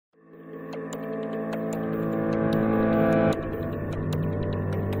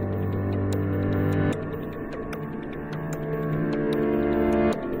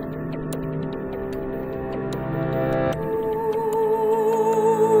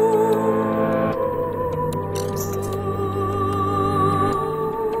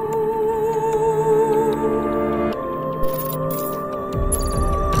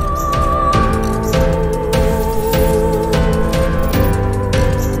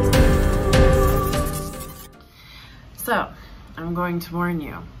I'm going to warn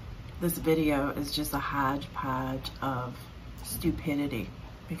you, this video is just a hodgepodge of stupidity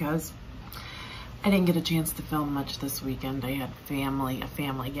because I didn't get a chance to film much this weekend. I had a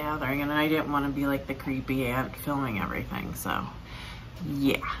family gathering, and I didn't want to be like the creepy aunt filming everything. So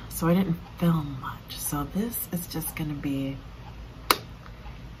yeah, so I didn't film much. So this is just gonna be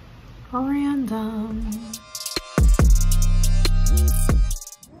random.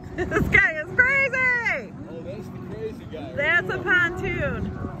 This guy is crazy! Oh, that's the crazy guy. That's a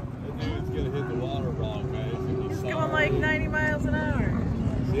pontoon. That dude's gonna hit the water wrong, man. He's going like 90 miles an hour.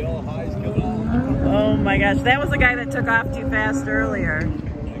 See all the highs coming out? Oh my gosh, that was the guy that took off too fast earlier. That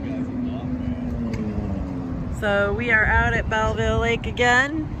guy's a nut, man. So we are out at Belleville Lake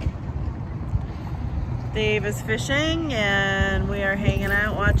again. Dave is fishing and we are hanging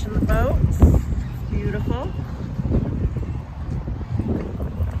out watching the boats. Beautiful.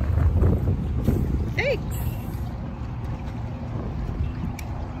 Thanks.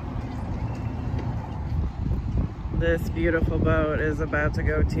 This beautiful boat is about to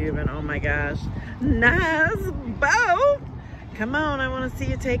go tubing. Oh my gosh. Nice boat. Come on, I want to see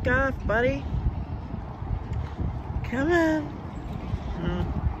you take off, buddy. Come on.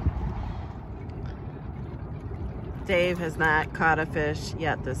 Dave has not caught a fish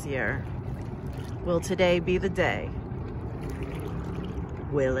yet this year. Will today be the day?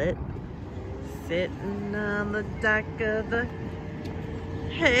 Will it? Sitting on the dock of the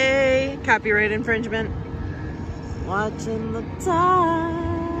hay. Copyright infringement. Watching the tide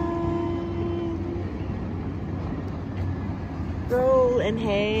roll in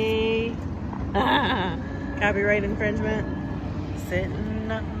hay. Copyright infringement.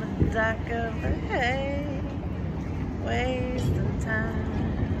 Sitting on the dock of the hay, wasting time.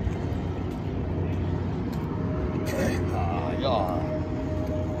 Yeah.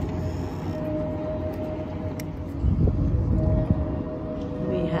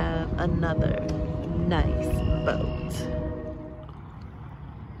 We have another nice boat.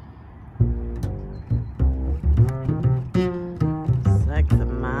 Sex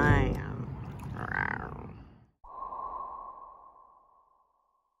of mine.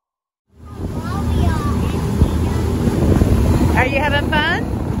 Are you having fun?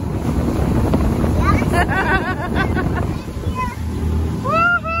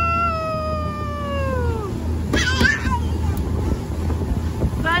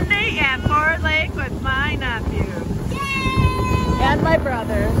 Sunday at Ford Lake with my nephew. Yay! And my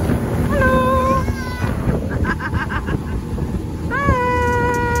brother. Hello! Bye!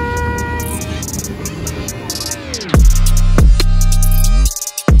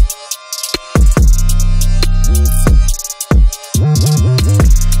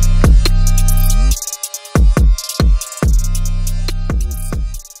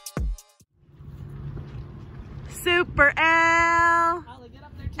 Super Al! Ollie, get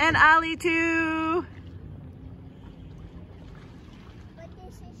up there too. And Ollie too! But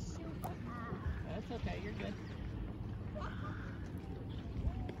this is super hot. That's okay, you're good.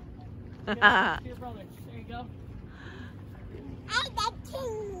 Haha. To your brother. There you go. I got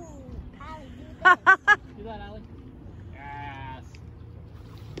two. Ollie, do that. Do that, Ollie. Yes.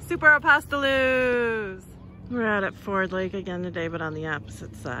 Super Apostolus! We're out at Ford Lake again today, but on the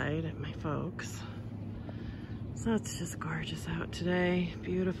opposite side at my folks. So it's just gorgeous out today.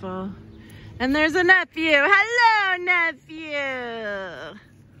 Beautiful. And there's a nephew. Hello, nephew!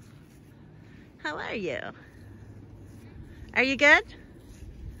 How are you? Are you good?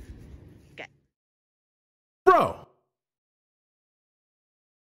 Good. Bro!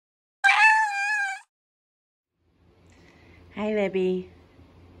 Hi, Libby.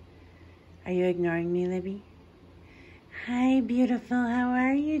 Are you ignoring me, Libby? Hi, beautiful. How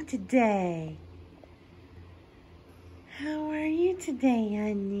are you today? How are you today,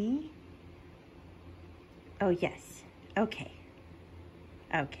 honey? Oh, yes. Okay.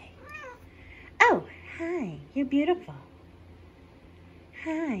 Okay. Oh, hi. You're beautiful.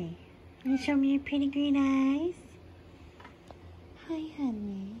 Hi. Want to show me your pretty green eyes? Hi,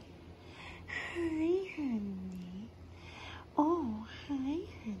 honey. Hi, honey. Oh, hi,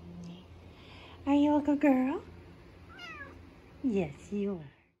 honey. Are you a good girl? Yes, you are.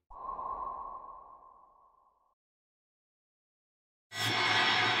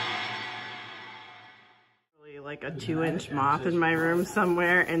 Like a 2-inch moth in my room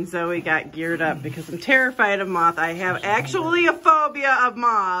somewhere, and Zoe got geared up because I'm terrified of moth. I have actually a phobia of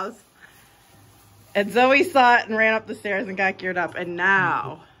moths. And Zoe saw it and ran up the stairs and got geared up, and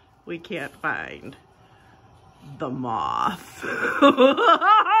now we can't find the moth. It's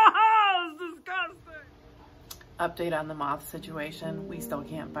disgusting. Update on the moth situation. We still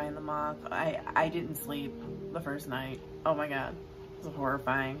can't find the moth. I didn't sleep the first night. Oh my God, it was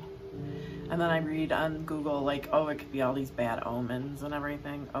horrifying. And then I read on Google like, oh, it could be all these bad omens and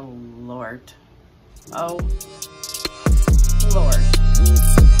everything. Oh Lord. Oh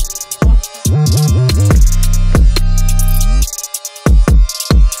Lord.